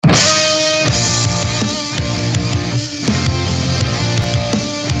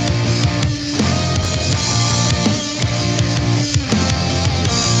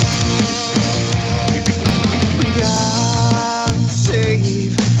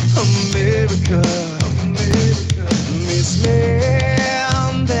America, this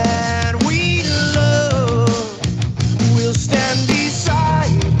land that we love will stand beside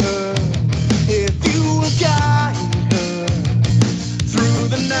her if you will guide her through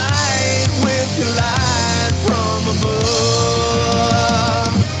the night with your light from above.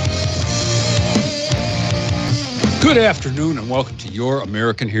 Good afternoon and welcome to Your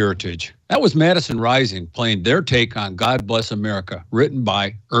American Heritage. That was Madison Rising playing their take on God Bless America, written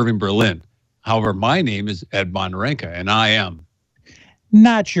by Irving Berlin. However, my name is Ed Bondarenka, and I am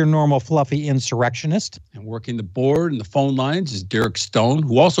not your normal fluffy insurrectionist. And working the board and the phone lines is Derek Stone,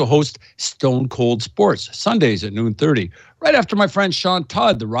 who also hosts Stone Cold Sports, Sundays at noon 30. Right after my friend Sean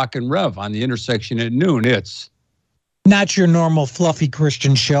Todd, the Rock and Rev, on the intersection at noon. It's not your normal fluffy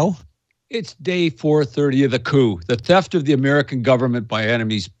Christian show. It's day 430 of the coup, the theft of the American government by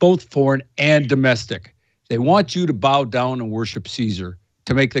enemies, both foreign and domestic. They want you to bow down and worship Caesar,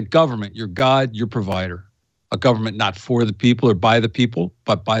 to make the government your God, your provider. A government not for the people or by the people,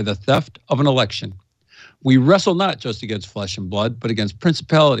 but by the theft of an election. We wrestle not just against flesh and blood, but against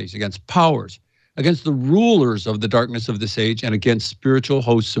principalities, against powers, against the rulers of the darkness of this age, and against spiritual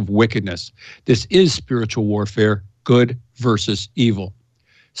hosts of wickedness. This is spiritual warfare, good versus evil.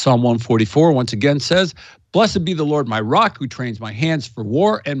 Psalm 144 once again says, "Blessed be the Lord, my rock, who trains my hands for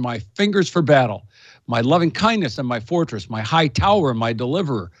war and my fingers for battle. My loving kindness and my fortress, my high tower and my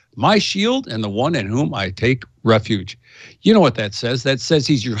deliverer, my shield and the one in whom I take refuge." You know what that says? That says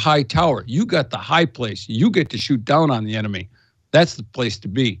he's your high tower. You got the high place. You get to shoot down on the enemy. That's the place to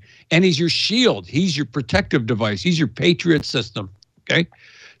be. And he's your shield. He's your protective device. He's your patriot system. Okay?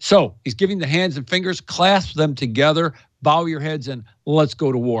 So he's giving the hands and fingers, clasp them together, bow your heads, and let's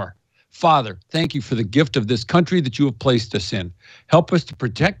go to war. Father, thank you for the gift of this country that you have placed us in. Help us to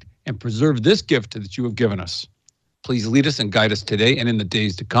protect and preserve this gift that you have given us. Please lead us and guide us today and in the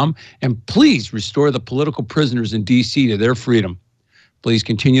days to come. And please restore the political prisoners in D.C. to their freedom. Please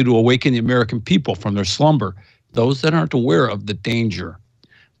continue to awaken the American people from their slumber, those that aren't aware of the danger.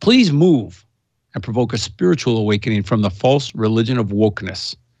 Please move and provoke a spiritual awakening from the false religion of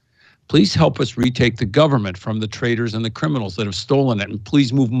wokeness. Please help us retake the government from the traitors and the criminals that have stolen it. And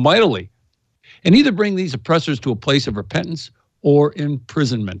please move mightily and either bring these oppressors to a place of repentance or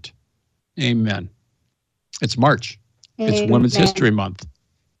imprisonment. Amen. It's March. Amen. It's Women's History Month.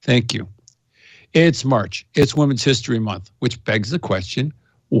 Thank you. It's March. It's Women's History Month, which begs the question,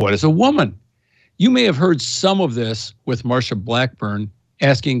 what is a woman? You may have heard some of this with Marsha Blackburn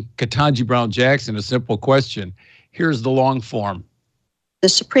asking Ketanji Brown Jackson a simple question. Here's the long form. The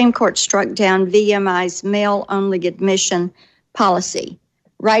Supreme Court struck down VMI's male-only admission policy.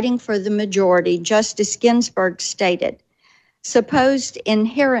 Writing for the majority, Justice Ginsburg stated, "Supposed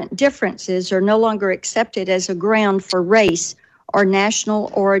inherent differences are no longer accepted as a ground for race or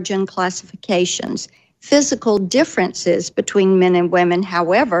national origin classifications. Physical differences between men and women,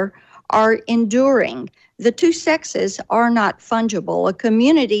 however, are enduring. The two sexes are not fungible. A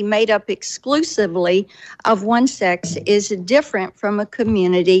community made up exclusively of one sex is different from a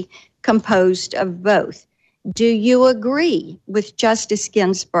community composed of both." Do you agree with Justice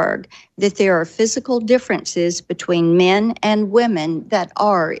Ginsburg that there are physical differences between men and women that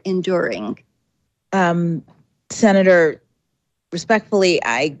are enduring? Senator, respectfully,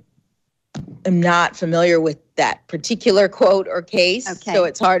 I am not familiar with that particular quote or case, okay. So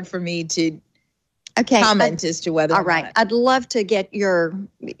it's hard for me to comment as to whether. All right, I'd love to get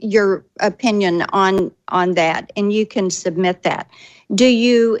your opinion on that, and you can submit that. Do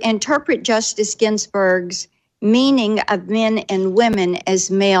you interpret Justice Ginsburg's meaning of men and women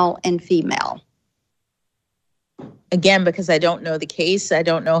as male and female? Again, because I don't know the case, I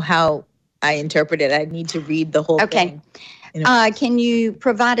don't know how I interpret it. I need to read the whole thing. Can you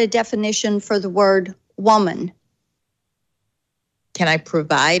provide a definition for the word woman? Can I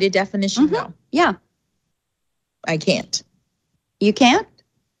provide a definition? Mm-hmm. No. Yeah. I can't. You can't?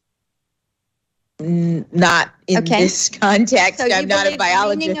 Not in this context. So I'm not a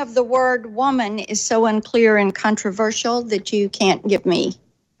biologist. The meaning of the word woman is so unclear and controversial that you can't give me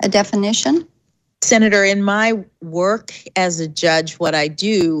a definition? Senator, in my work as a judge, what I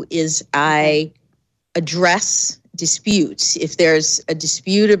do is I address disputes. If there's a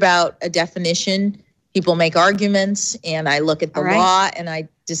dispute about a definition, people make arguments, and I look at the law and I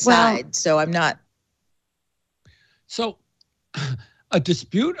decide. So I'm not. So a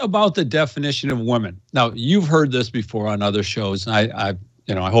dispute about the definition of women. Now, you've heard this before on other shows, and I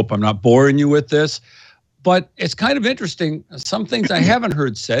hope I'm not boring you with this, but it's kind of interesting. Some things I haven't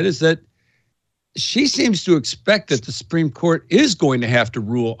heard said is that she seems to expect that the Supreme Court is going to have to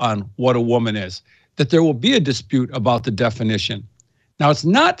rule on what a woman is, that there will be a dispute about the definition. Now, it's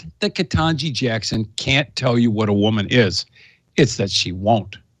not that Ketanji Jackson can't tell you what a woman is. It's that she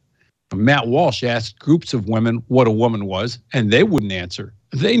won't. Matt Walsh asked groups of women what a woman was, and they wouldn't answer.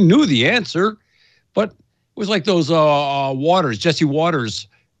 They knew the answer, but it was like those Jesse Waters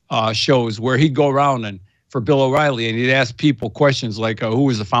shows where he'd go around and for Bill O'Reilly, and he'd ask people questions like, who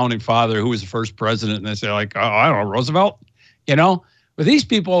was the founding father, who was the first president, and they say like, I don't know, Roosevelt, But these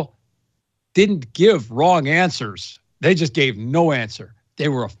people didn't give wrong answers. They just gave no answer. They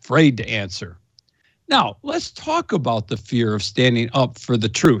were afraid to answer. Now, let's talk about the fear of standing up for the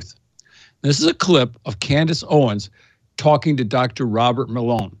truth. This is a clip of Candace Owens talking to Dr. Robert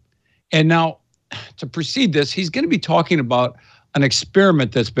Malone. And now, to precede this, he's going to be talking about an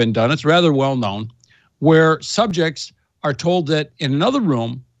experiment that's been done. It's rather well known, where subjects are told that in another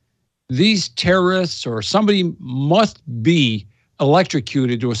room, these terrorists or somebody must be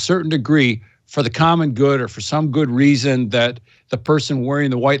electrocuted to a certain degree for the common good or for some good reason that the person wearing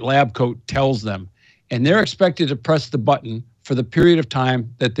the white lab coat tells them. And they're expected to press the button for the period of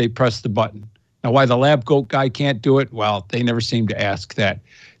time that they press the button. Now, why the lab coat guy can't do it? Well, they never seem to ask that.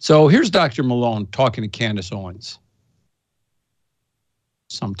 So here's Dr. Malone talking to Candace Owens.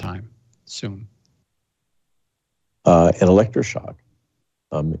 Sometime soon. An electroshock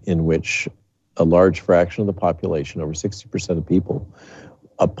in which a large fraction of the population, over 60% of people,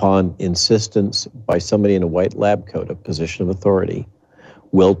 upon insistence by somebody in a white lab coat, a position of authority,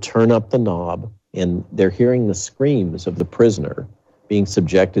 will turn up the knob, and they're hearing the screams of the prisoner being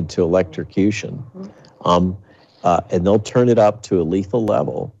subjected to electrocution. And they'll turn it up to a lethal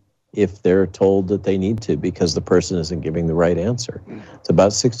level if they're told that they need to because the person isn't giving the right answer. It's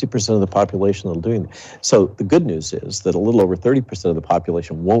about 60% of the population that'll do it. So the good news is that a little over 30% of the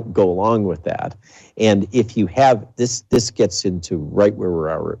population won't go along with that. And if you have, this gets into right where we're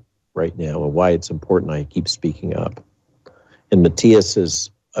at right now and why it's important I keep speaking up. And Matthias has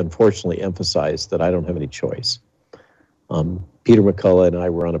unfortunately emphasized that I don't have any choice. Peter McCullough and I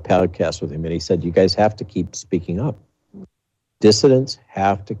were on a podcast with him, and he said, you guys have to keep speaking up. Dissidents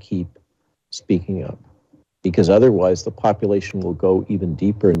have to keep speaking up because otherwise the population will go even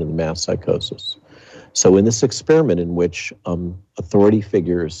deeper into the mass psychosis. So in this experiment in which authority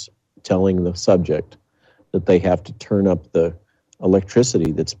figures telling the subject that they have to turn up the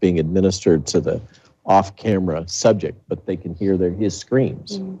electricity that's being administered to the off-camera subject, but they can hear his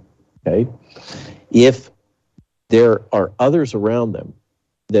screams, okay? If there are others around them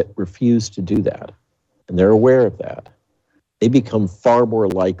that refuse to do that, and they're aware of that, they become far more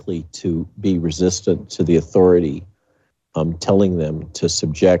likely to be resistant to the authority telling them to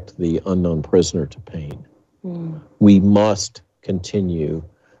subject the unknown prisoner to pain. We must continue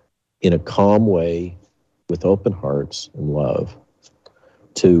in a calm way with open hearts and love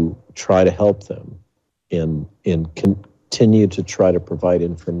to try to help them and continue to try to provide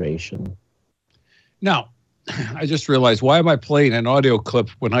information. Now, I just realized, why am I playing an audio clip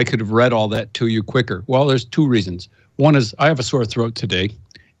when I could have read all that to you quicker? Well, there's two reasons. One is I have a sore throat today.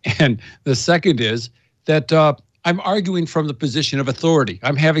 And the second is that I'm arguing from the position of authority.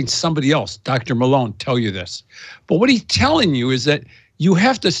 I'm having somebody else, Dr. Malone, tell you this. But what he's telling you is that you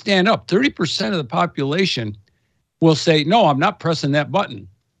have to stand up. 30% of the population will say, no, I'm not pressing that button.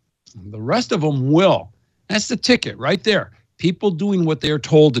 The rest of them will. That's the ticket right there. People doing what they're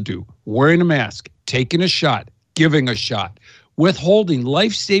told to do, wearing a mask, taking a shot, giving a shot, withholding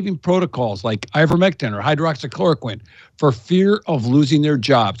life-saving protocols like ivermectin or hydroxychloroquine for fear of losing their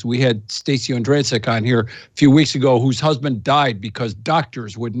jobs. We had Stacey Ondrasik on here a few weeks ago whose husband died because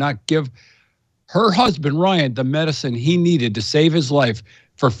doctors would not give her husband, Ryan, the medicine he needed to save his life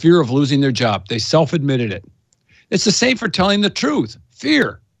for fear of losing their job. They self-admitted it. It's the same for telling the truth.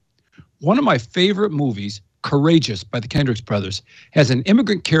 Fear. One of my favorite movies, Courageous by the Kendricks brothers, has an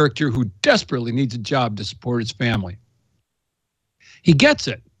immigrant character who desperately needs a job to support his family. He gets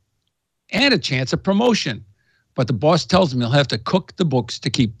it and a chance of promotion, but the boss tells him he'll have to cook the books to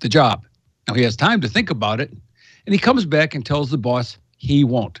keep the job. Now he has time to think about it, and he comes back and tells the boss he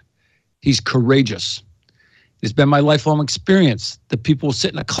won't. He's courageous. It's been my lifelong experience that people will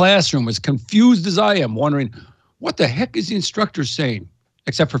sit in a classroom as confused as I am, wondering, what the heck is the instructor saying?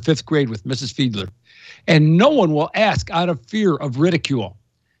 Except for fifth grade with Mrs. Fiedler. And no one will ask out of fear of ridicule.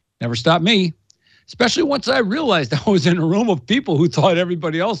 Never stopped me, especially once I realized I was in a room of people who thought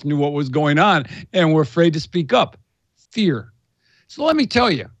everybody else knew what was going on and were afraid to speak up. Fear. So let me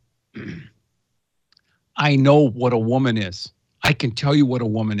tell you, I know what a woman is. I can tell you what a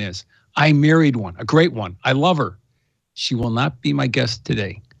woman is. I married one, a great one. I love her. She will not be my guest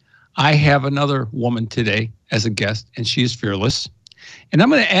today. I have another woman today as a guest, and she is fearless. And I'm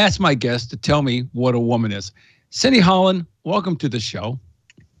going to ask my guest to tell me what a woman is. Cindy Holland, welcome to the show.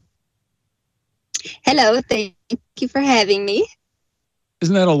 Hello, thank you for having me.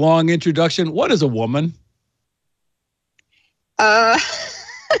 Isn't that a long introduction? What is a woman?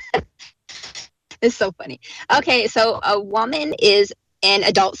 It's so funny. Okay, so a woman is an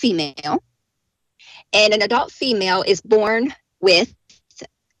adult female, and an adult female is born with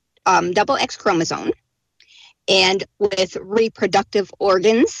double X chromosome and with reproductive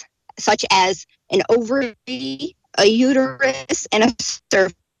organs such as an ovary, a uterus, and a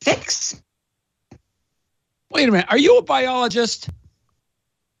cervix. Wait a minute. Are you a biologist?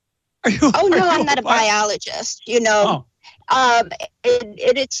 Oh, no, I'm not a biologist, you know. Oh.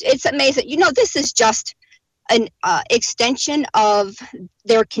 It's amazing. You know, this is just an extension of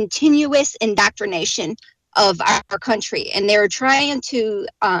their continuous indoctrination of our country. And they're trying to,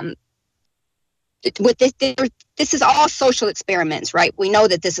 with this is all social experiments, right? We know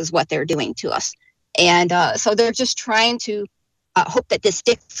that this is what they're doing to us. And so they're just trying to hope that this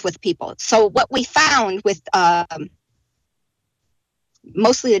sticks with people. So what we found with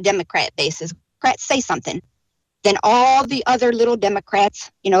mostly the Democrat base is Democrats say something, then all the other little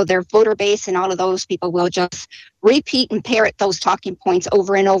Democrats, you know, their voter base and all of those people will just repeat and parrot those talking points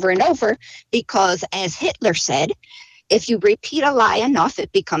over and over and over, because as Hitler said, if you repeat a lie enough,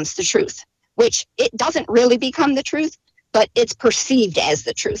 it becomes the truth, which it doesn't really become the truth, but it's perceived as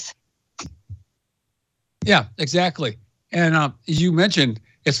the truth. Yeah, exactly. And as you mentioned,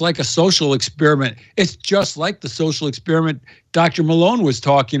 it's like a social experiment. It's just like the social experiment Dr. Malone was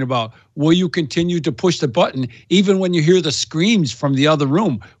talking about. Will you continue to push the button even when you hear the screams from the other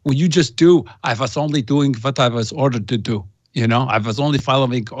room? Will you just do, I was only doing what I was ordered to do, you know? I was only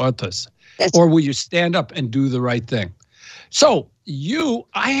following orders. Or will you stand up and do the right thing? So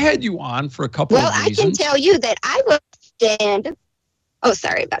I had you on for a couple of reasons. Well, I can tell you that I will stand. Oh,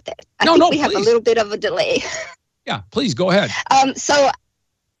 sorry about that. I think we have a little bit of a delay. Yeah, please go ahead. So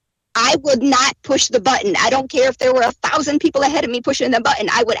I would not push the button. I don't care if there were 1,000 people ahead of me pushing the button.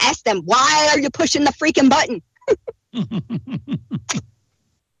 I would ask them, why are you pushing the freaking button?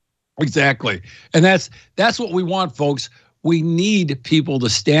 Exactly. And that's what we want, folks. We need people to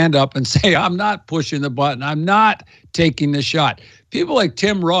stand up and say, I'm not pushing the button. I'm not taking the shot. People like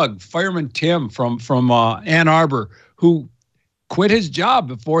Tim Rugg, Fireman Tim from Ann Arbor, who quit his job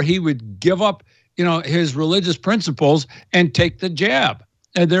before he would give up, you know, his religious principles and take the jab.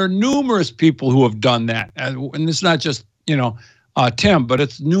 And there are numerous people who have done that. And it's not just, you know, Tim, but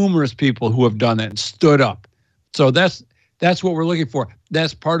it's numerous people who have done that and stood up. So that's what we're looking for.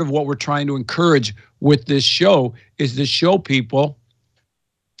 That's part of what we're trying to encourage with this show, is to show people,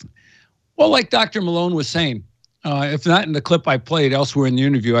 well, like Dr. Malone was saying, if not in the clip I played elsewhere in the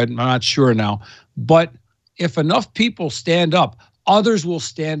interview, I'm not sure now, but if enough people stand up, others will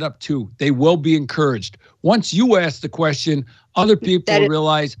stand up too. They will be encouraged. Once you ask the question, other people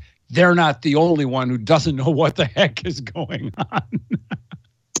realize they're not the only one who doesn't know what the heck is going on.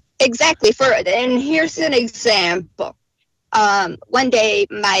 Exactly. And here's an example. One day,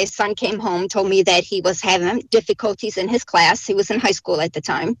 my son came home, told me that he was having difficulties in his class. He was in high school at the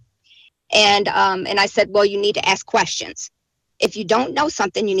time. And I said, well, you need to ask questions. If you don't know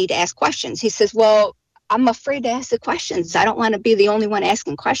something, you need to ask questions. He says, well, I'm afraid to ask the questions. I don't want to be the only one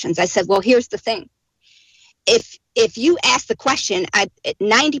asking questions. I said, well, here's the thing. If you ask the question,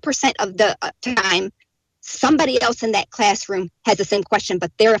 90% of the time, somebody else in that classroom has the same question,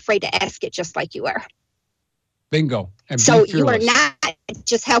 but they're afraid to ask it just like you are. Bingo. And so you are not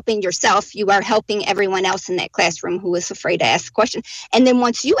just helping yourself, you are helping everyone else in that classroom who is afraid to ask the question. And then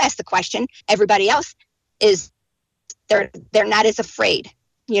once you ask the question, everybody else they're not as afraid.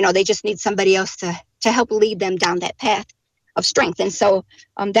 You know, they just need somebody else to help lead them down that path of strength. And so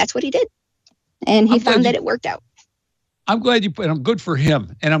that's what he did. And he found that it worked out. I'm glad you put, and I'm good for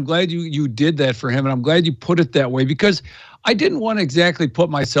him. And I'm glad you did that for him. And I'm glad you put it that way, because I didn't want to exactly put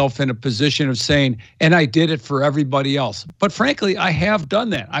myself in a position of saying, and I did it for everybody else. But frankly, I have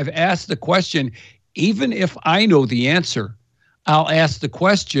done that. I've asked the question, even if I know the answer, I'll ask the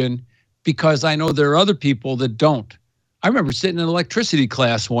question because I know there are other people that don't. I remember sitting in an electricity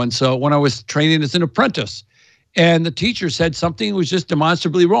class once when I was training as an apprentice, and the teacher said something was just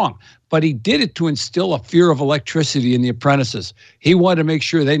demonstrably wrong, but he did it to instill a fear of electricity in the apprentices. He wanted to make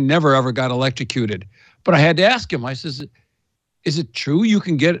sure they never, ever got electrocuted. But I had to ask him, I says, is it true you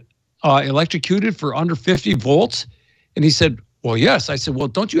can get electrocuted for under 50 volts? And he said, well, yes. I said, well,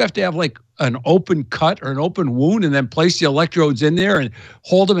 don't you have to have like an open cut or an open wound and then place the electrodes in there and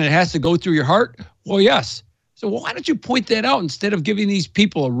hold them and it has to go through your heart? Well, yes. So why don't you point that out instead of giving these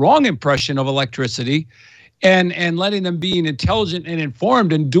people a wrong impression of electricity and letting them being intelligent and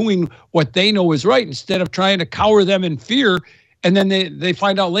informed and doing what they know is right instead of trying to cower them in fear. And then they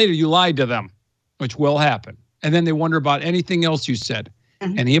find out later you lied to them, which will happen. And then they wonder about anything else you said.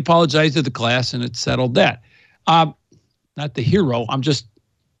 Mm-hmm. And he apologized to the class and it settled that. Not the hero. I'm just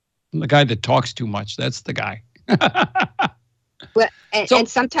the guy that talks too much. That's the guy. Well, and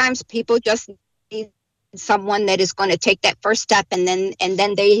sometimes people just need someone that is going to take that first step, and then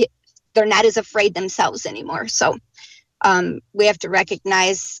they're not as afraid themselves anymore. So we have to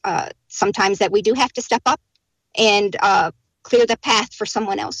recognize sometimes that we do have to step up and clear the path for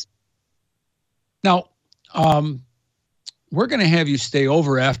someone else. Now, we're going to have you stay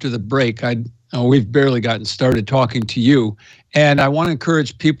over after the break. We've barely gotten started talking to you, and I want to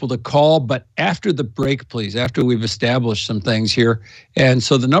encourage people to call, but after the break, please, after we've established some things here. And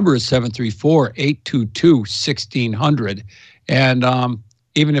so the number is 734-822-1600. And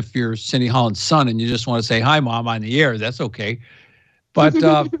even if you're Cindy Holland's son and you just want to say, hi, Mom, on the air, that's okay. But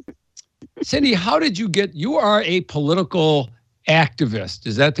Cindy, how did you are a political activist.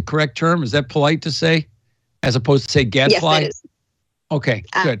 Is that the correct term? Is that polite to say, as opposed to say gadfly? Yes, that is. Okay,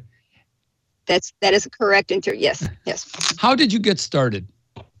 good. That is a correct yes. How did you get started?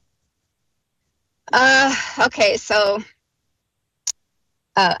 Okay, so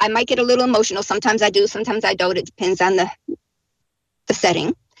I might get a little emotional. Sometimes I do, sometimes I don't. It depends on the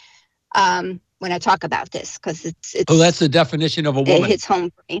setting. When I talk about this, because it's oh, that's the definition of a woman. It hits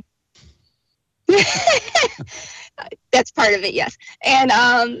home for me. That's part of it, yes. And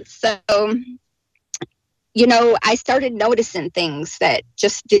so, I started noticing things that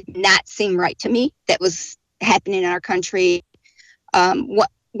just did not seem right to me that was happening in our country.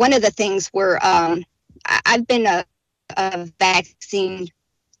 One of the things were I've been a vaccine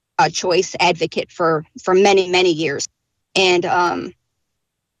choice advocate for many, many years. And when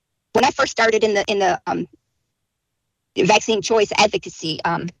I first started in the vaccine choice advocacy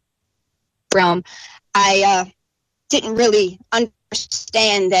realm, I didn't really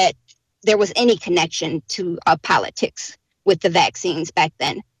understand that there was any connection to politics with the vaccines back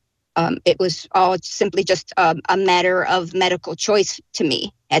then. It was all simply just a matter of medical choice to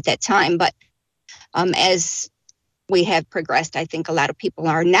me at that time. But as we have progressed, I think a lot of people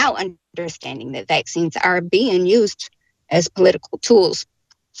are now understanding that vaccines are being used as political tools,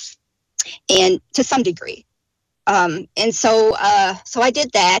 and to some degree. And so I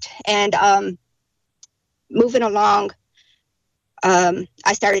did that, and moving along,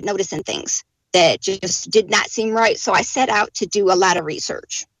 I started noticing things that just did not seem right. So I set out to do a lot of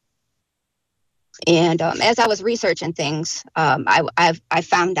research. And as I was researching things, I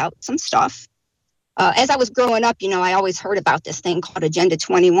found out some stuff. As I was growing up, I always heard about this thing called Agenda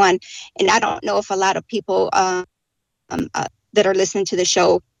 21. And I don't know if a lot of people that are listening to the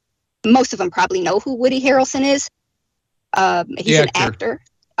show, most of them probably know who Woody Harrelson is. He's an actor.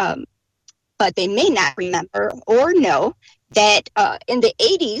 But they may not remember or know that in the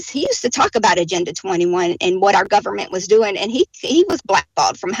 80s, he used to talk about Agenda 21 and what our government was doing. And he was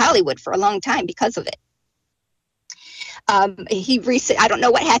blackballed from Hollywood for a long time because of it. I don't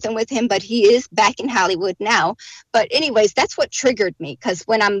know what happened with him, but he is back in Hollywood now. But anyways, that's what triggered me, because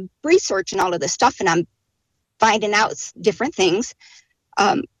when I'm researching all of this stuff and I'm finding out different things,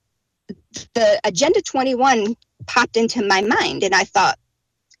 the Agenda 21 popped into my mind, and I thought,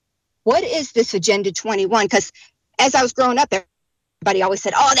 what is this Agenda 21? Because as I was growing up, everybody always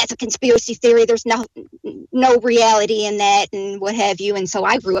said, oh, that's a conspiracy theory. There's no reality in that and what have you. And so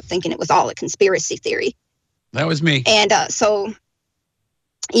I grew up thinking it was all a conspiracy theory. That was me. And so,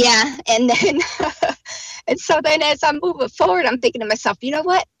 yeah. And then, and so then as I'm moving forward, I'm thinking to myself, you know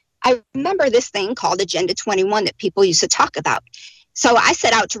what? I remember this thing called Agenda 21 that people used to talk about. So I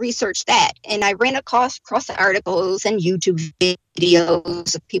set out to research that, and I ran across articles and YouTube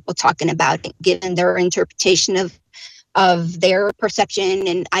videos of people talking about it, giving their interpretation of their perception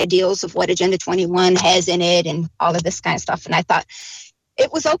and ideals of what Agenda 21 has in it and all of this kind of stuff. And I thought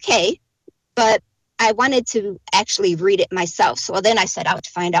it was okay, but I wanted to actually read it myself. So then I set out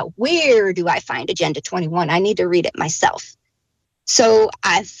to find out, where do I find Agenda 21? I need to read it myself. So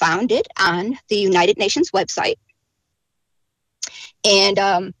I found it on the United Nations website. And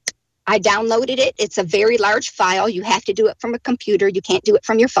I downloaded it. It's a very large file. You have to do it from a computer. You can't do it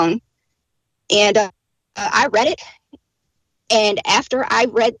from your phone. And I read it. And after I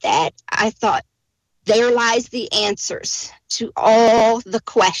read that, I thought, there lies the answers to all the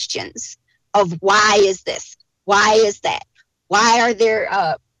questions of why is this? Why is that? Why is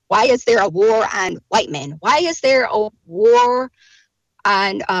there a war on white men? Why is there a war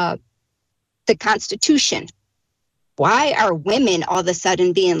on the Constitution? Why are women all of a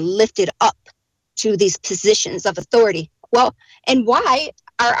sudden being lifted up to these positions of authority. Well, and why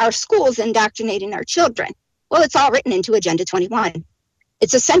are our schools indoctrinating our children? Well, it's all written into Agenda 21.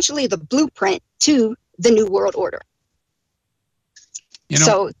 It's essentially the blueprint to the New World Order.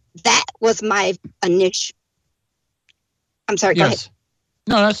 So that was my initial. I'm sorry, go ahead.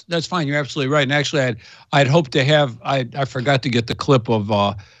 No, that's fine. You're absolutely right. And actually, I'd hoped to have, I forgot to get the clip of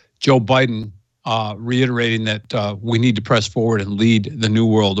Joe Biden reiterating that we need to press forward and lead the New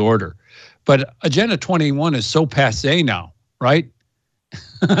World Order. But Agenda 21 is so passé now, right?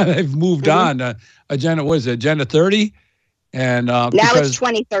 They've moved on. Agenda 30? And now it's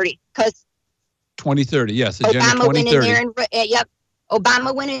 2030. Because 2030, yes. Agenda Obama 2030. went in there and,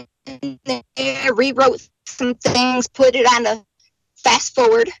 Obama went in there, rewrote some things, put it on the fast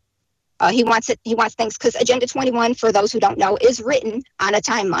forward. He wants things, because Agenda 21, for those who don't know, is written on a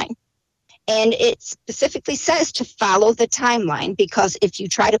timeline. And it specifically says to follow the timeline, because if you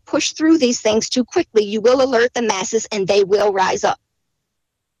try to push through these things too quickly, you will alert the masses and they will rise up.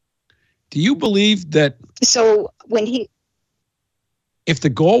 Do you believe that? So if the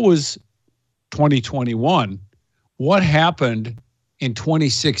goal was 2021, what happened in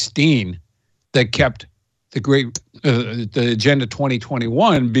 2016 that kept the Agenda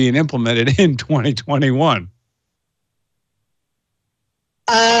 2021 being implemented in 2021?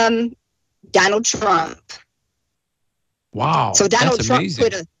 Donald Trump. Wow. So Donald Trump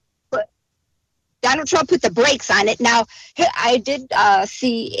put the brakes on it. Now, I did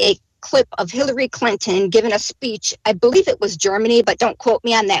see a clip of Hillary Clinton giving a speech. I believe it was Germany, but don't quote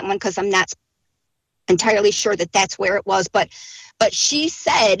me on that one because I'm not entirely sure that that's where it was. But she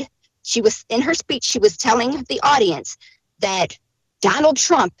said, she was in her speech, she was telling the audience that Donald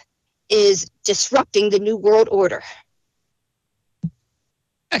Trump is disrupting the New World Order.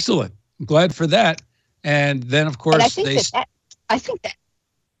 Excellent. I'm glad for that. And then, of course, I think that.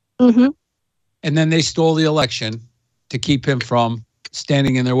 Mm-hmm. And then they stole the election to keep him from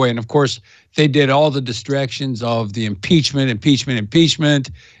standing in their way. And of course, they did all the distractions of the impeachment,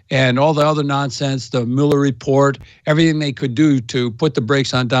 and all the other nonsense, the Mueller report, everything they could do to put the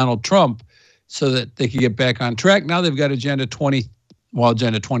brakes on Donald Trump so that they could get back on track. Now they've got Agenda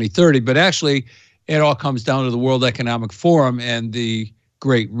 2030, but actually it all comes down to the World Economic Forum and the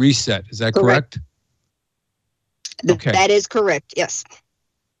Great Reset. Is that correct? Okay. That is correct, yes.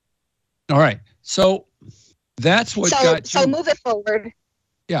 All right. So that's what got you. So move it forward.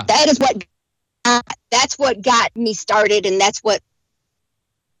 Yeah. That's what got me started, and that's what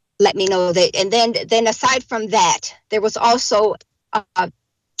let me know that. And then aside from that, there was also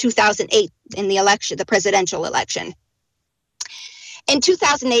 2008 in the election, the presidential election. In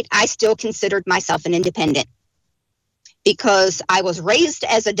 2008, I still considered myself an independent because I was raised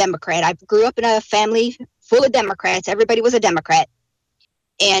as a Democrat. I grew up in a family full of Democrats. Everybody was a Democrat.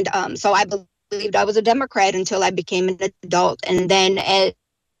 And so I believed I was a Democrat until I became an adult. And then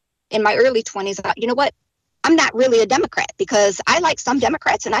in my early 20s, I thought, you know what? I'm not really a Democrat because I like some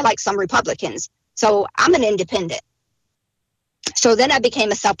Democrats and I like some Republicans. So I'm an independent. So then I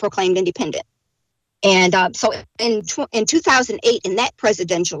became a self-proclaimed independent. And so in 2008, in that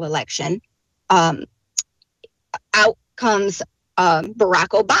presidential election, out comes Barack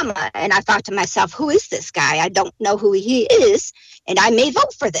Obama. And I thought to myself, who is this guy? I don't know who he is. And I may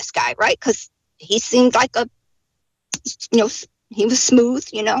vote for this guy, right? Because he seemed like he was smooth,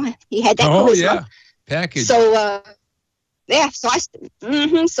 he had that charisma. Oh, yeah. Package. So,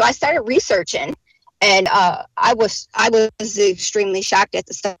 so I started researching, and I was extremely shocked at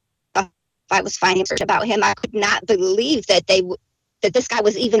the stuff I was finding about him. I could not believe that that this guy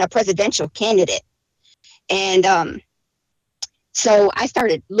was even a presidential candidate. And so I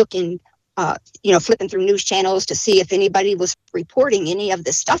started looking, flipping through news channels to see if anybody was reporting any of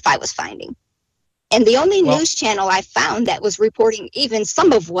the stuff I was finding. And the only news channel I found that was reporting even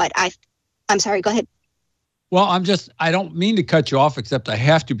some of what I'm sorry, go ahead. Well, I don't mean to cut you off, except I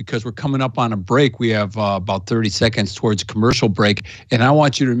have to because we're coming up on a break. We have about 30 seconds towards a commercial break. And I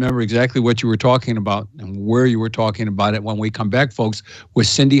want you to remember exactly what you were talking about and where you were talking about it when we come back, folks, with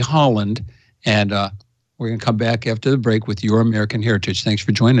Cindy Holland. And we're going to come back after the break with Your American Heritage. Thanks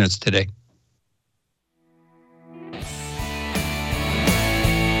for joining us today.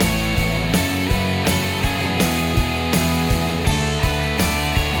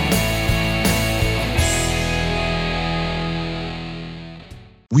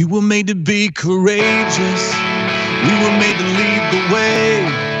 We were made to be courageous. We were made to lead the way.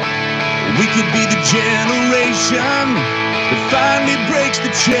 We could be the generation that finally breaks the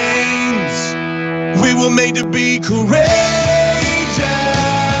chains. We were made to be courageous.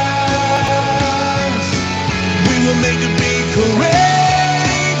 We were made to be courageous.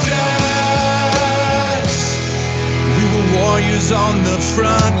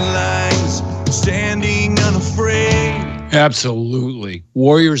 front lines, standing unafraid. Absolutely.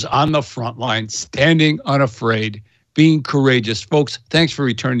 Warriors on the front line, standing unafraid, being courageous. Folks, thanks for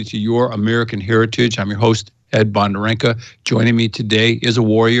returning to Your American Heritage. I'm your host, Ed Bondarenka. Joining me today is a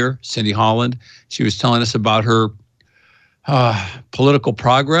warrior, Cindy Holland. She was telling us about her political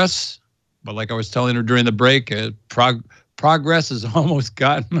progress. But like I was telling her during the break, progress has almost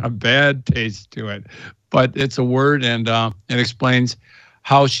gotten a bad taste to it. But it's a word, and it explains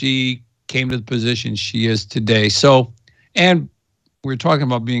how she came to the position she is today. So, and we were talking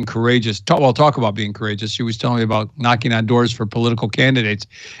about being courageous. Talk about being courageous. She was telling me about knocking on doors for political candidates.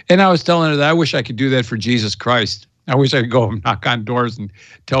 And I was telling her that I wish I could do that for Jesus Christ. I wish I could go and knock on doors and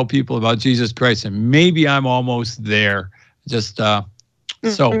tell people about Jesus Christ. And maybe I'm almost there. Just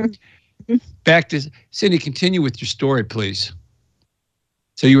so back to Cindy, continue with your story, please.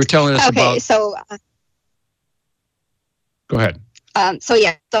 So you were telling us about. Okay, so. Go ahead.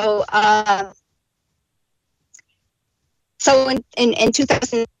 So in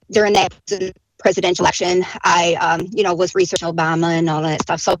 2000, during that presidential election, I was researching Obama and all that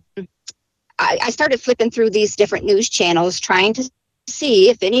stuff. So I started flipping through these different news channels, trying to see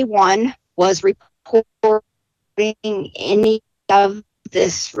if anyone was reporting any of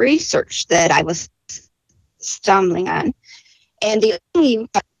this research that I was stumbling on. And the only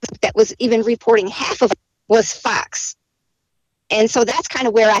that was even reporting half of it was Fox. And so that's kind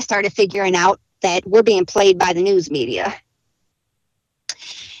of where I started figuring out that we're being played by the news media.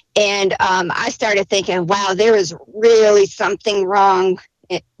 And I started thinking, wow, there is really something wrong.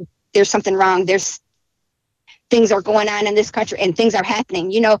 There's something wrong. Things are going on in this country and things are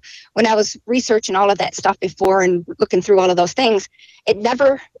happening. You know, when I was researching all of that stuff before and looking through all of those things, it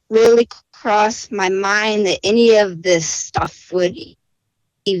never really crossed my mind that any of this stuff would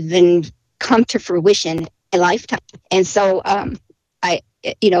even come to fruition in a lifetime. And so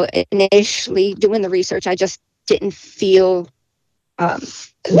initially doing the research, I just didn't feel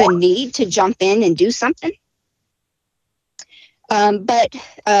the need to jump in and do something. But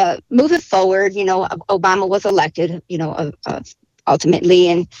moving forward, Obama was elected,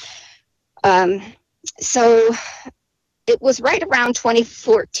 ultimately. And so it was right around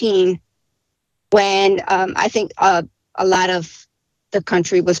 2014 when I think a lot of the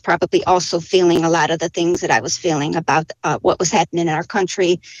country was probably also feeling a lot of the things that I was feeling about what was happening in our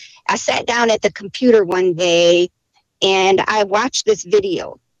country. I sat down at the computer one day and I watched this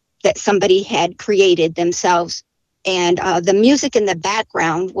video that somebody had created themselves. And the music in the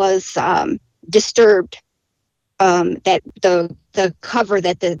background was Disturbed. That the cover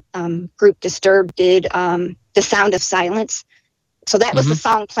that the group Disturbed did, The Sound of Silence. So that was the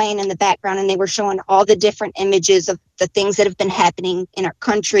song playing in the background, and they were showing all the different images of the things that have been happening in our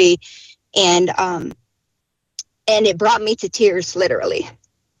country, and it brought me to tears, literally.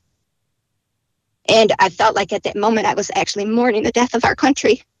 And I felt like at that moment I was actually mourning the death of our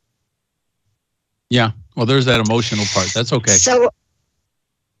country. Yeah, well, there's that emotional part. That's okay. So,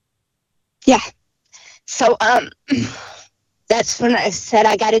 yeah. So that's when I said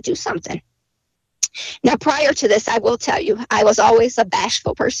I got to do something. Now, prior to this, I will tell you, I was always a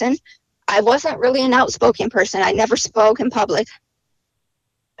bashful person. I wasn't really an outspoken person. I never spoke in public.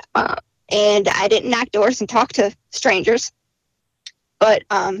 And I didn't knock doors and talk to strangers. But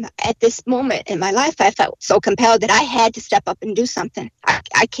at this moment in my life, I felt so compelled that I had to step up and do something.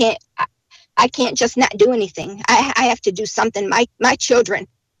 I can't just not do anything. I have to do something. My children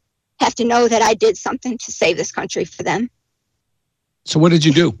have to know that I did something to save this country for them. So what did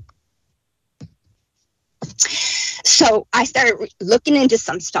you do? So I started looking into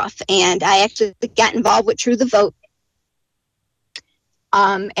some stuff, and I actually got involved with True the Vote.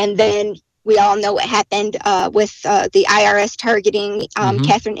 And then we all know what happened with the IRS targeting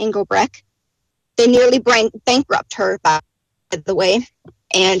Catherine Engelbrecht. They nearly bankrupt her, by the way.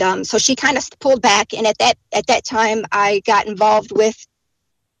 And so she kind of pulled back. And at that time, I got involved with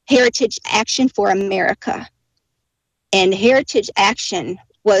Heritage Action for America. And Heritage Action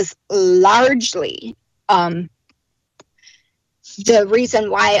was largely the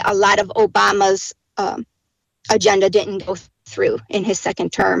reason why a lot of Obama's agenda didn't go through in his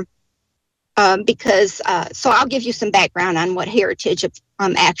second term. Because so I'll give you some background on what Heritage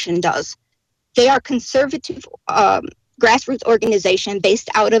Action does. They are conservative grassroots organization based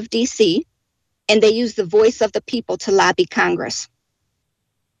out of DC, and they use the voice of the people to lobby Congress.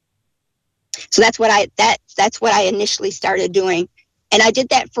 So that's what I initially started doing, and I did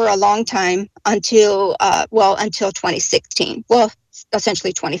that for a long time until 2016. Well,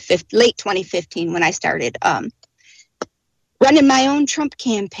 essentially late 2015 when I started running my own Trump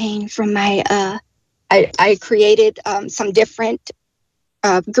campaign from my. I created some different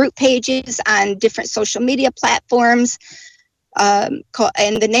group pages on different social media platforms. And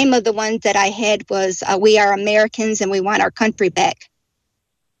the name of the one that I had was We Are Americans and We Want Our Country Back.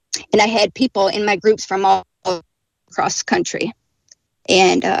 And I had people in my groups from all across the country.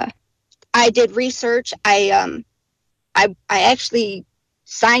 And I did research. I actually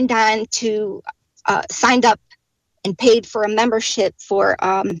signed up and paid for a membership for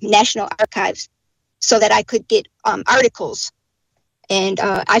National Archives so that I could get articles. And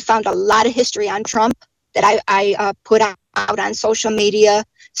I found a lot of history on Trump that I put out on social media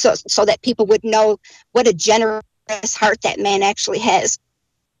so that people would know what a generous heart that man actually has.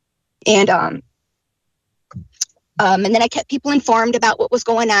 And then I kept people informed about what was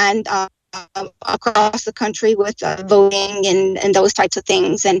going on across the country with voting and those types of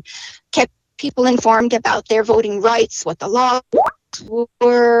things, and kept people informed about their voting rights, what the laws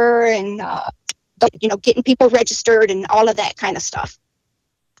were, and getting people registered and all of that kind of stuff.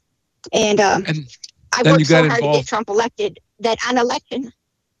 And I worked so hard to get Trump elected that on election.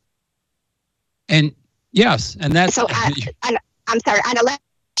 And yes, and that's so. I'm sorry. On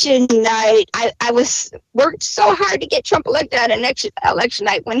election night, I worked so hard to get Trump elected on election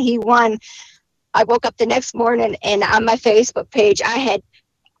night. When he won, I woke up the next morning and on my Facebook page, I had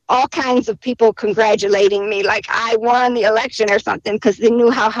all kinds of people congratulating me like I won the election or something, because they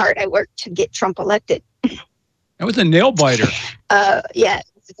knew how hard I worked to get Trump elected. That was a nail biter. Yeah,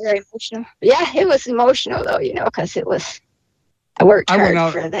 it's very emotional. Yeah, it was emotional though, because it was. I worked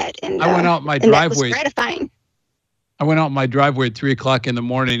hard for that, and I went out my and driveway. That was gratifying. I went out my driveway at 3:00 in the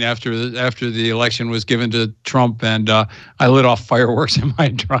morning after the election was given to Trump, and I lit off fireworks in my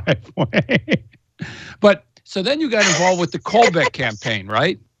driveway. But so then you got involved with the Colbeck campaign,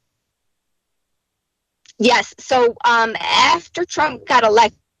 right? Yes. So after Trump got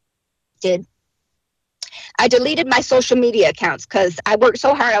elected, I deleted my social media accounts because I worked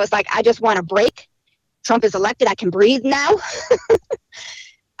so hard. I was like, I just want a break. Trump is elected. I can breathe now.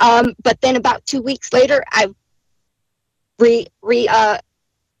 But then about 2 weeks later, I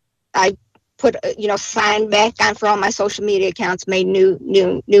put signed back on for all my social media accounts, made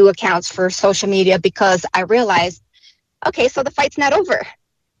new accounts for social media, because I realized, okay, so the fight's not over.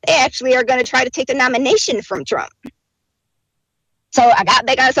 They actually are going to try to take the nomination from Trump. So I got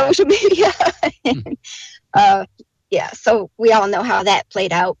back on social media. So we all know how that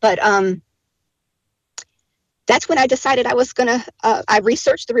played out. But that's when I decided I was going to, I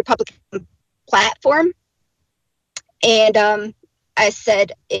researched the Republican platform. And I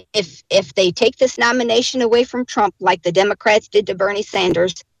said, if they take this nomination away from Trump, like the Democrats did to Bernie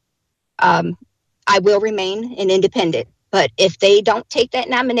Sanders, I will remain an independent. But if they don't take that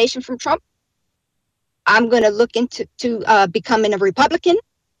nomination from Trump, I'm going to look into becoming a Republican,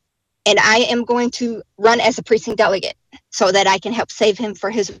 and I am going to run as a precinct delegate so that I can help save him for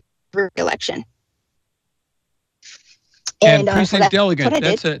his re-election. And precinct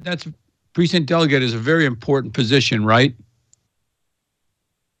delegate, that's precinct delegate is a very important position, right?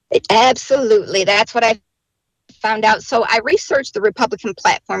 Absolutely. That's what I found out. So I researched the Republican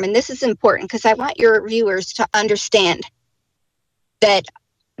platform, and this is important because I want your viewers to understand that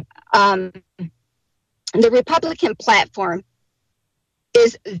the Republican platform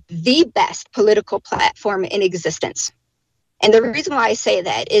is the best political platform in existence. And the reason why I say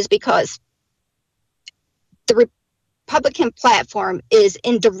that is because the Republican platform is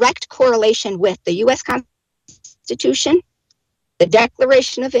in direct correlation with the U.S. Constitution, the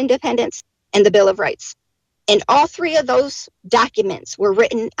Declaration of Independence, and the Bill of Rights. And all three of those documents were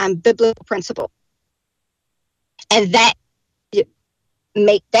written on biblical principle. And that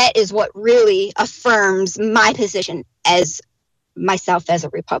is what really affirms my position as myself as a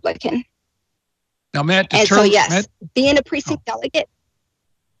Republican. Now, Matt, being a precinct delegate,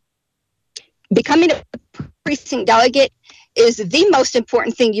 becoming a precinct delegate is the most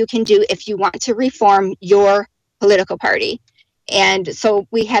important thing you can do if you want to reform your political party. And so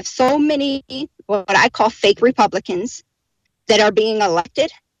we have so many, what I call fake Republicans, that are being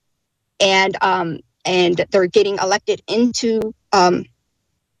elected, and they're getting elected into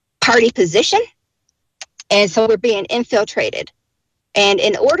party position. And so we're being infiltrated. And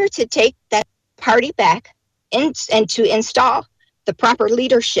in order to take that party back and to install the proper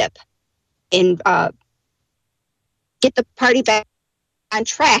leadership and get the party back on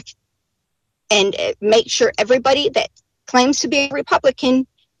track and make sure everybody that claims to be a Republican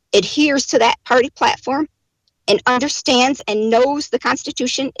adheres to that party platform and understands and knows the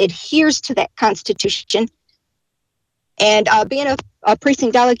Constitution, adheres to that Constitution. And being a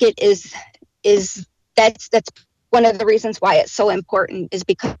precinct delegate that's one of the reasons why it's so important, is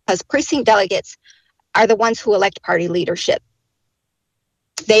because precinct delegates are the ones who elect party leadership.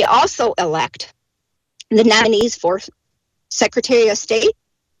 They also elect the nominees for Secretary of State,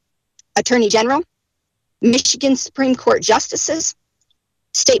 Attorney General, Michigan Supreme Court Justices,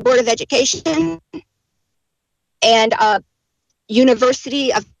 State Board of Education, and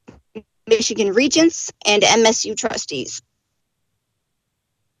University of Michigan Regents and MSU trustees.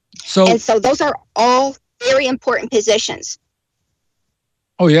 So those are all very important positions.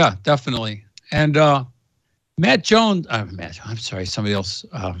 Oh yeah, definitely. And Matt Jones, I'm sorry, somebody else.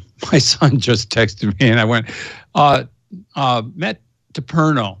 My son just texted me, and I went, Matt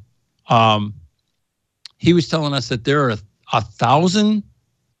DePerno. He was telling us that there are 1,000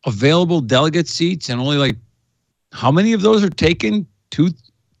 available delegate seats, and only like how many of those are taken?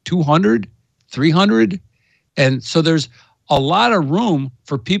 200, 300, and so there's a lot of room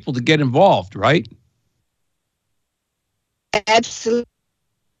for people to get involved, right? Absolutely.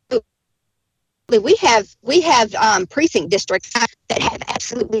 We have precinct districts that have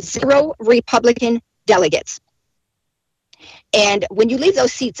absolutely 0 Republican delegates. And when you leave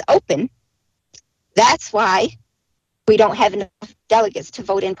those seats open, that's why we don't have enough delegates to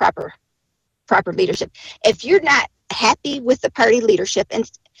vote in proper leadership. If you're not happy with the party leadership, and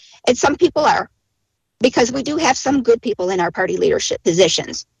some people are, because we do have some good people in our party leadership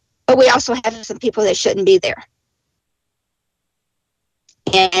positions, but we also have some people that shouldn't be there.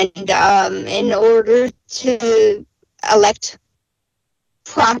 And in order to elect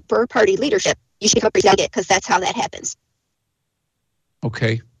proper party leadership, you should become a precinct delegate, because that's how that happens.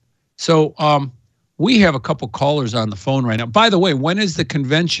 Okay. So we have a couple callers on the phone right now. By the way, when is the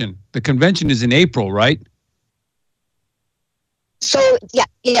convention? The convention is in April, right? So,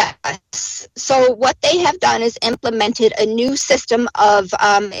 yeah. So what they have done is implemented a new system of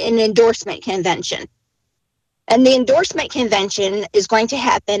an endorsement convention. And the endorsement convention is going to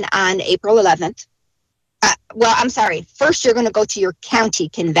happen on April 11th. First, you're going to go to your county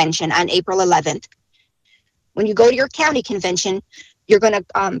convention on April 11th. When you go to your county convention, you're going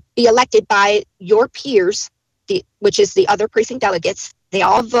to be elected by your peers, which is the other precinct delegates. They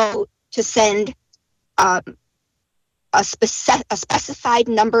all vote to send a specified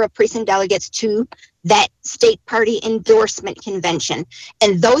number of precinct delegates to that state party endorsement convention.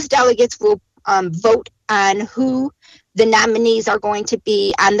 And those delegates will vote on who the nominees are going to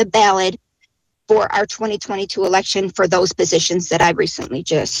be on the ballot for our 2022 election for those positions that I recently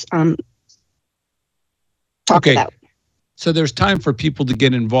just talked about. So there's time for people to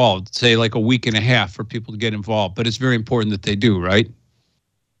get involved, say like a week and a half for people to get involved, but it's very important that they do, right?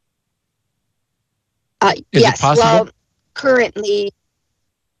 Is yes. it possible? Well, currently,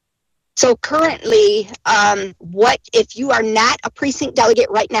 what if you are not a precinct delegate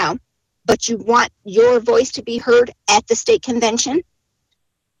right now, but you want your voice to be heard at the state convention?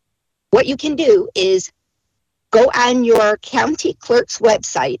 What you can do is go on your county clerk's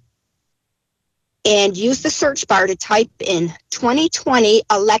website and use the search bar to type in 2020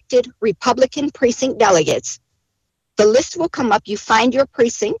 elected Republican precinct delegates. The list will come up. You find your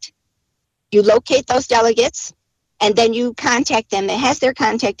precinct, you locate those delegates, and then you contact them. It has their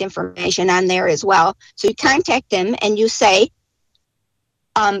contact information on there as well. So you contact them and you say,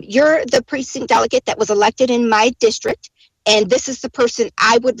 you're the precinct delegate that was elected in my district, and this is the person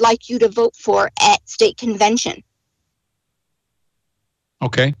I would like you to vote for at state convention.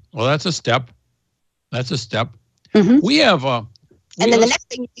 Okay. Well, that's a step. Mm-hmm. We have and then the next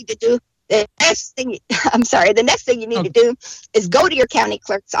thing you need to do, the next thing you need to do is go to your county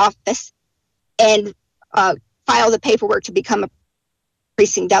clerk's office and file the paperwork to become a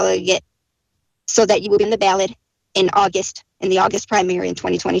precinct delegate, so that you will be in the ballot in the August primary in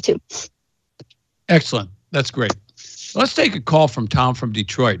 2022. Excellent. That's great. Let's take a call from Tom from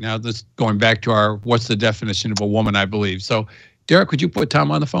Detroit. Now, this going back to our what's the definition of a woman, I believe. So, Derek, could you put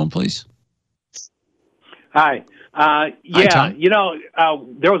Tom on the phone, please? Hi. Hi, Tom.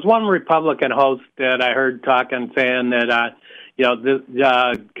 There was one Republican host that I heard talking, saying that,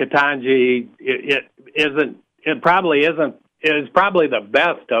 Ketanji, it probably isn't, is probably the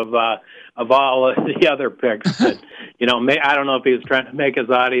best of all of the other picks. But, I don't know if he was trying to make his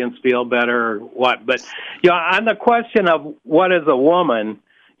audience feel better or what. But, on the question of what is a woman,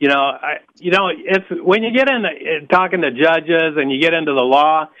 it's when you get into talking to judges and you get into the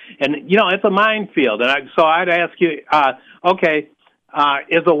law, and it's a minefield. And so I'd ask you,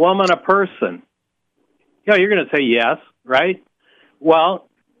 is a woman a person? You're going to say yes, right? Well,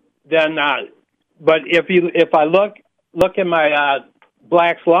 then, but if I look in my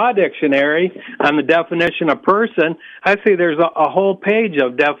Black's Law Dictionary on the definition of person, I see there's a whole page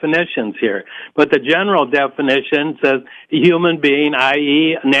of definitions here. But the general definition says a human being,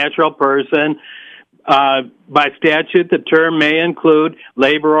 i.e. a natural person, by statute, the term may include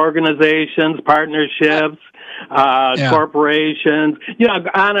labor organizations, partnerships, corporations,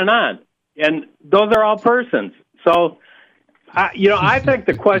 on and on. And those are all persons. So, I think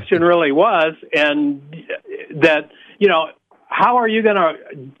the question really was, and that, how are you going to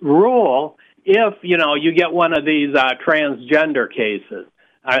rule if, you get one of these transgender cases?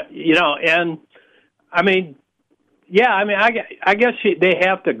 And I mean, I guess they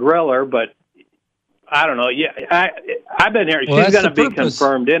have to grill her, but I don't know. Yeah, I've been here. Well, she's going to be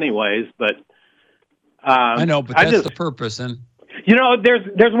confirmed anyways, but I know, but that's the purpose. And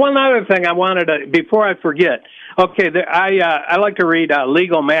there's one other thing I wanted to, before I forget. Okay, I like to read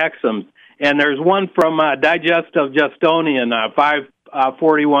legal maxims, and there's one from Digest of Justinian,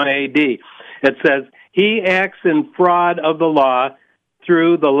 541 A.D. It says, "He acts in fraud of the law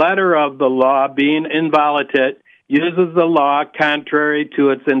through the letter of the law being inviolate, uses the law contrary to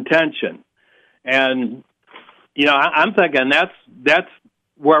its intention." And I'm thinking that's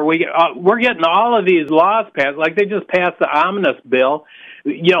where we're getting all of these laws passed. Like they just passed the omnibus bill.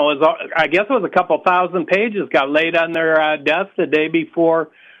 I guess it was a couple thousand pages got laid on their desk the day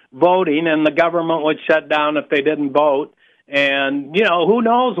before voting, and the government would shut down if they didn't vote. And who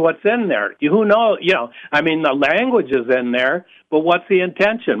knows what's in there? Who knows? The language is in there, but what's the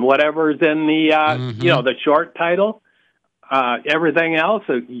intention? Whatever's in the the short title. Everything else,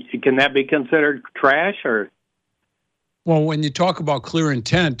 can that be considered trash? Or well, when you talk about clear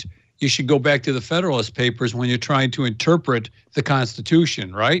intent, you should go back to the Federalist Papers when you're trying to interpret the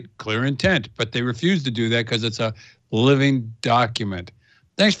Constitution, right? Clear intent, but they refuse to do that because it's a living document.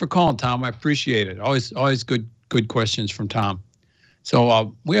 Thanks for calling, Tom. I appreciate it. Always good questions from Tom.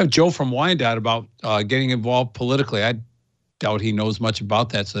 So we have Joe from Wyandotte about getting involved politically. I doubt he knows much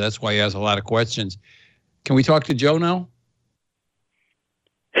about that, so that's why he has a lot of questions. Can we talk to Joe now?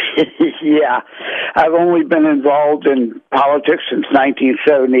 Yeah, I've only been involved in politics since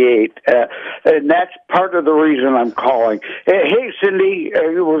 1978, and that's part of the reason I'm calling. Hey, Cindy,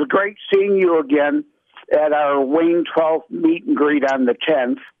 it was great seeing you again at our Wayne 12th meet and greet on the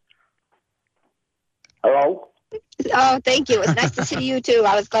 10th. Hello? Oh, thank you. It was nice to see you, too.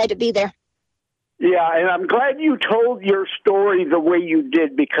 I was glad to be there. Yeah, and I'm glad you told your story the way you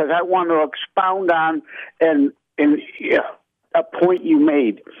did, because I want to expound on a point you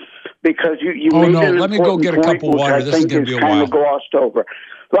made, because you made an let me go get a cup of water. This is going to be a while. Kind of glossed over.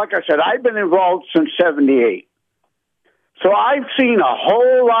 Like I said, I've been involved since '78, so I've seen a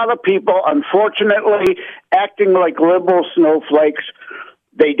whole lot of people, unfortunately, acting like liberal snowflakes.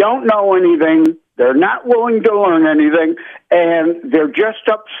 They don't know anything. They're not willing to learn anything, and they're just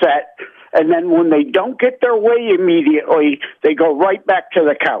upset. And then when they don't get their way immediately, they go right back to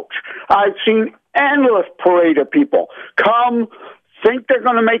the couch. I've seen endless parade of people come, think they're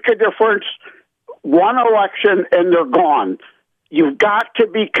going to make a difference, one election, and they're gone. You've got to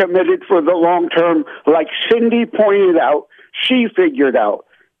be committed for the long term. Like Cindy pointed out, she figured out.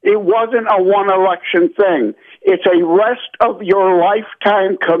 It wasn't a one-election thing. It's a rest of your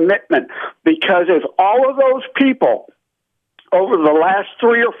lifetime commitment, because if all of those people over the last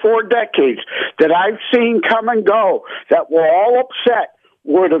 3 or 4 decades that I've seen come and go that were all upset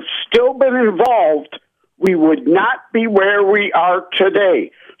would have still been involved, we would not be where we are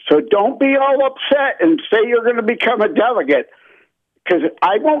today. So don't be all upset and say you're going to become a delegate, because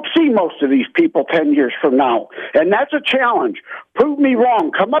I won't see most of these people 10 years from now. And that's a challenge. Prove me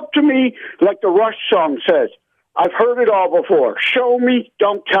wrong. Come up to me like the Rush song says. I've heard it all before. Show me,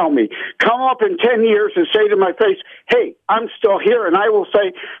 don't tell me. Come up in 10 years and say to my face, hey, I'm still here. And I will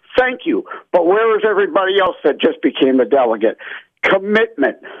say, thank you. But where is everybody else that just became a delegate?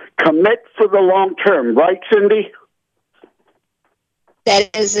 Commitment. Commit for the long term. Right, Cindy?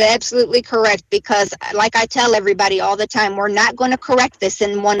 That is absolutely correct, because like I tell everybody all the time, we're not going to correct this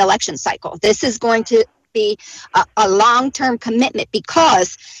in one election cycle. This is going to be a long-term commitment,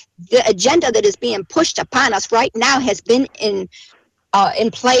 because the agenda that is being pushed upon us right now has been in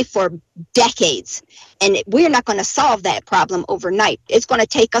play for decades, and we're not going to solve that problem overnight. It's going to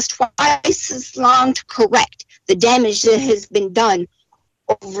take us twice as long to correct the damage that has been done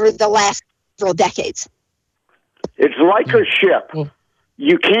over the last several decades. It's like a ship.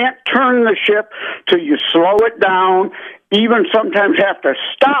 You can't turn the ship till you slow it down, even sometimes have to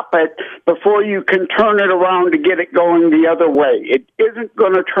stop it before you can turn it around to get it going the other way. It isn't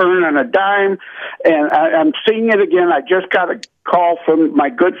going to turn on a dime, and I'm seeing it again. I just got a call from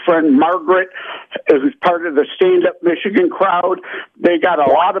my good friend Margaret, who's part of the Stand Up Michigan crowd. They got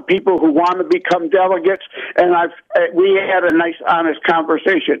a lot of people who want to become delegates, and we had a nice, honest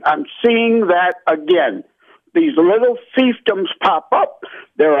conversation. I'm seeing that again. These little fiefdoms pop up.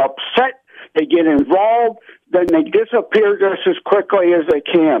 They're upset They get involved, then they disappear just as quickly as they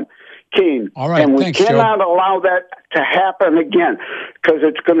can. All right, and we thanks, cannot Joe. allow that to happen again, because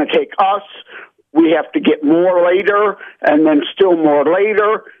it's going to take us. We have to get more later, and then still more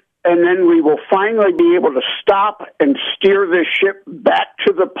later, and then we will finally be able to stop and steer this ship back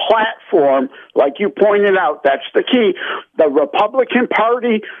to the platform. Like you pointed out, that's the key. The Republican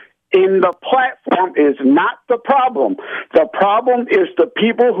Party in the platform is not the problem. The problem is the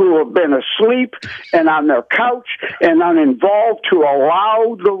people who have been asleep and on their couch and uninvolved to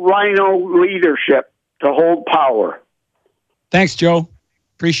allow the Rhino leadership to hold power. Thanks, Joe.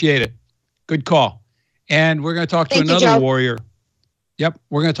 Appreciate it. Good call. And we're going to talk to another warrior. Yep,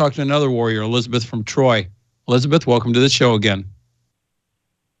 we're going to talk to another warrior, Elizabeth from Troy. Elizabeth, welcome to the show again.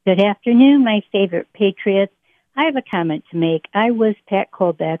 Good afternoon, my favorite patriots. I have a comment to make. I was Pat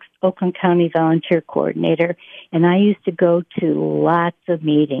Colbeck's Oakland County Volunteer Coordinator, and I used to go to lots of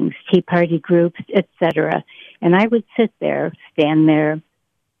meetings, Tea Party groups, etc. And I would stand there,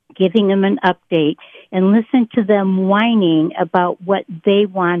 giving them an update, and listen to them whining about what they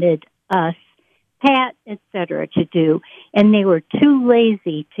wanted us, Pat, etc., to do. And they were too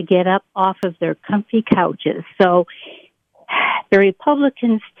lazy to get up off of their comfy couches. So the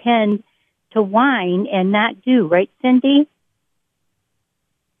Republicans tend to whine and not do, right, Cindy?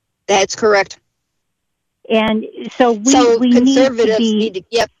 That's correct. And so we conservatives need to be,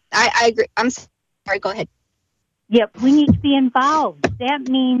 yep, I agree. I'm sorry, go ahead. Yep, we need to be involved. That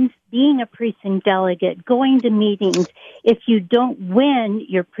means being a precinct delegate, going to meetings. If you don't win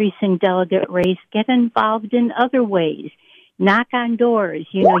your precinct delegate race, get involved in other ways. Knock on doors.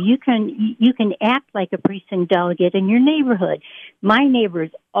 You know, you can act like a precinct delegate in your neighborhood. My neighbors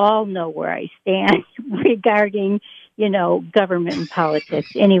all know where I stand regarding, government and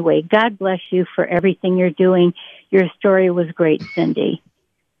politics. Anyway, God bless you for everything you're doing. Your story was great, Cindy.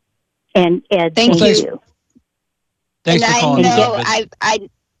 And Ed, thank you. Thanks for calling, Elizabeth.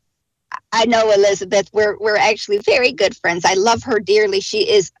 I know Elizabeth. We're actually very good friends. I love her dearly. She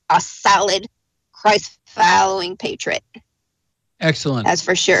is a solid Christ-following patriot. Excellent. That's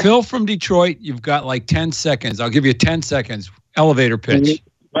for sure. Phil from Detroit, you've got like 10 seconds. I'll give you 10 seconds. Elevator pitch.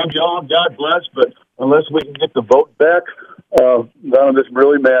 Love y'all. God bless. But unless we can get the vote back, none of this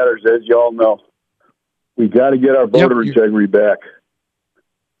really matters, as y'all know. We got to get our voter integrity back.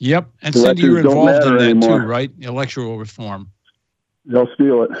 Yep. And Cindy, you're involved in that anymore. too, right? Electoral reform. They'll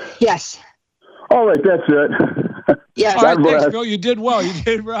steal it. Yes. All right, that's it. Yeah. All right, thanks, Phil. You did well. You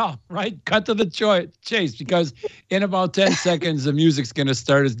did well, right? Cut to the chase, because in about 10 seconds, the music's going to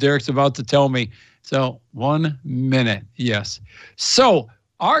start, as Derek's about to tell me. So 1 minute, yes. So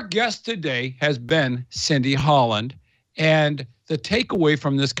our guest today has been Cindy Holland, and the takeaway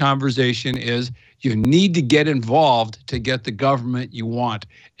from this conversation is you need to get involved to get the government you want.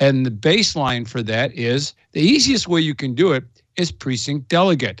 And the baseline for that is the easiest way you can do it is precinct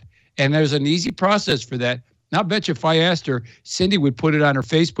delegate. And there's an easy process for that. Now, I bet you if I asked her, Cindy would put it on her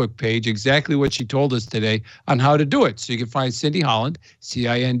Facebook page, exactly what she told us today on how to do it. So you can find Cindy Holland,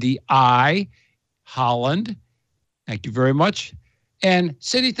 Cindi, Holland. Thank you very much. And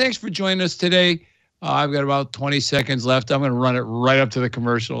Cindy, thanks for joining us today. I've got about 20 seconds left. I'm going to run it right up to the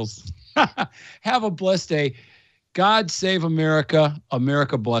commercials. Have a blessed day. God save America.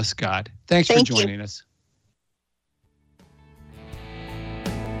 America bless God. Thanks for joining us.